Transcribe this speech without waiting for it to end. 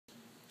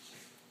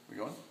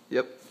going?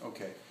 Yep.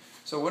 Okay.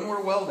 So when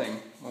we're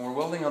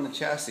welding on the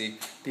chassis,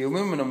 the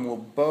aluminum will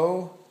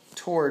bow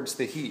towards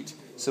the heat.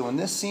 So when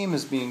this seam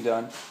is being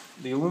done,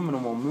 the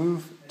aluminum will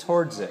move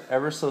towards it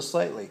ever so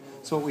slightly.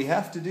 So what we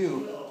have to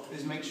do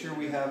is make sure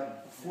we have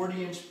a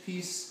 40-inch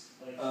piece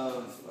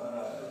of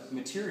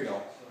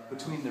material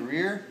between the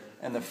rear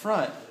and the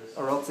front,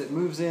 or else it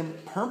moves in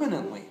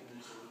permanently.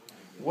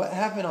 What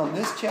happened on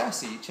this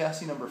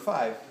chassis number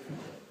 5,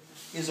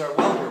 is our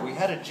welder, we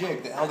had a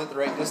jig that held at the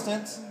right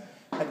distance,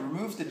 had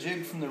removed the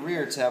jig from the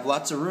rear to have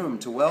lots of room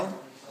to weld,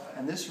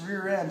 and this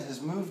rear end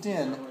has moved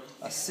in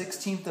a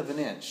 1/16 of an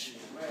inch.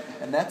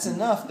 And that's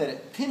enough that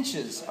it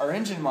pinches our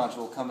engine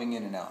module coming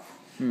in and out.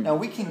 Now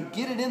we can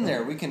get it in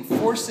there, we can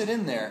force it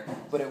in there,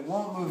 but it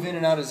won't move in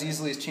and out as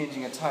easily as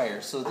changing a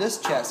tire. So this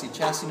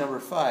chassis number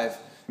 5,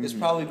 is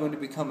probably going to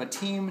become a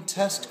team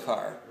test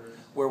car,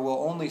 where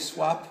we'll only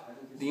swap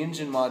the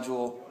engine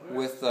module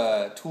with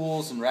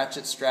tools and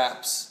ratchet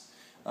straps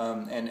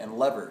and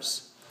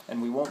levers. And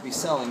we won't be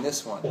selling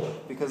this one,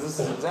 because this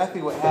is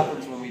exactly what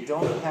happens when we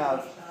don't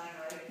have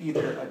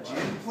either a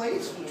jig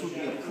plate, which would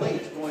be a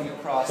plate going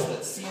across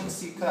that's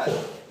CNC cut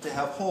to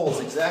have holes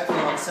exactly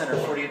on center,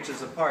 40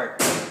 inches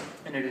apart,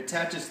 and it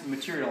attaches the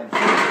material and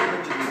holds it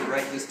rigidly the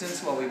right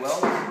distance while we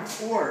weld,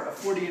 or a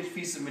 40-inch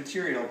piece of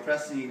material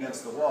pressing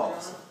against the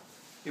walls.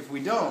 If we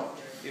don't,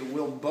 it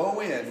will bow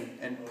in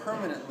and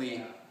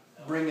permanently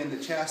bring in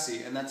the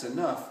chassis, and that's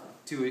enough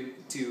to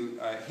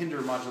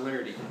hinder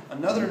modularity.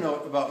 Another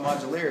note about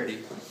modularity,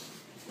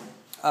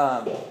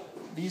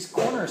 these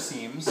corner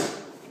seams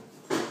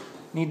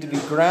need to be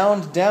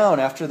ground down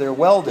after they're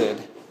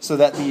welded so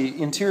that the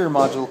interior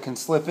module can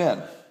slip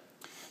in.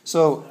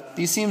 So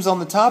these seams on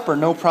the top are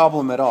no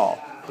problem at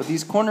all, but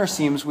these corner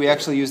seams we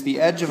actually use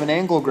the edge of an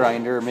angle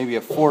grinder, or maybe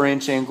a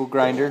 4-inch angle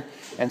grinder,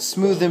 and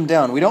smooth them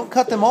down. We don't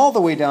cut them all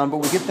the way down, but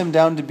we get them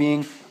down to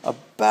being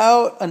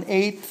about an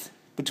 1/8,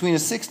 between a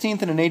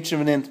 1/16 and an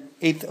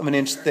 1/8 of an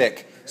inch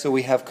thick, so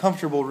we have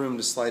comfortable room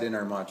to slide in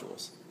our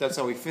modules. That's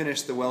how we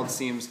finish the weld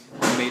seams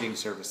and mating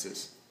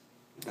surfaces.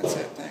 That's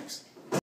it. Thanks.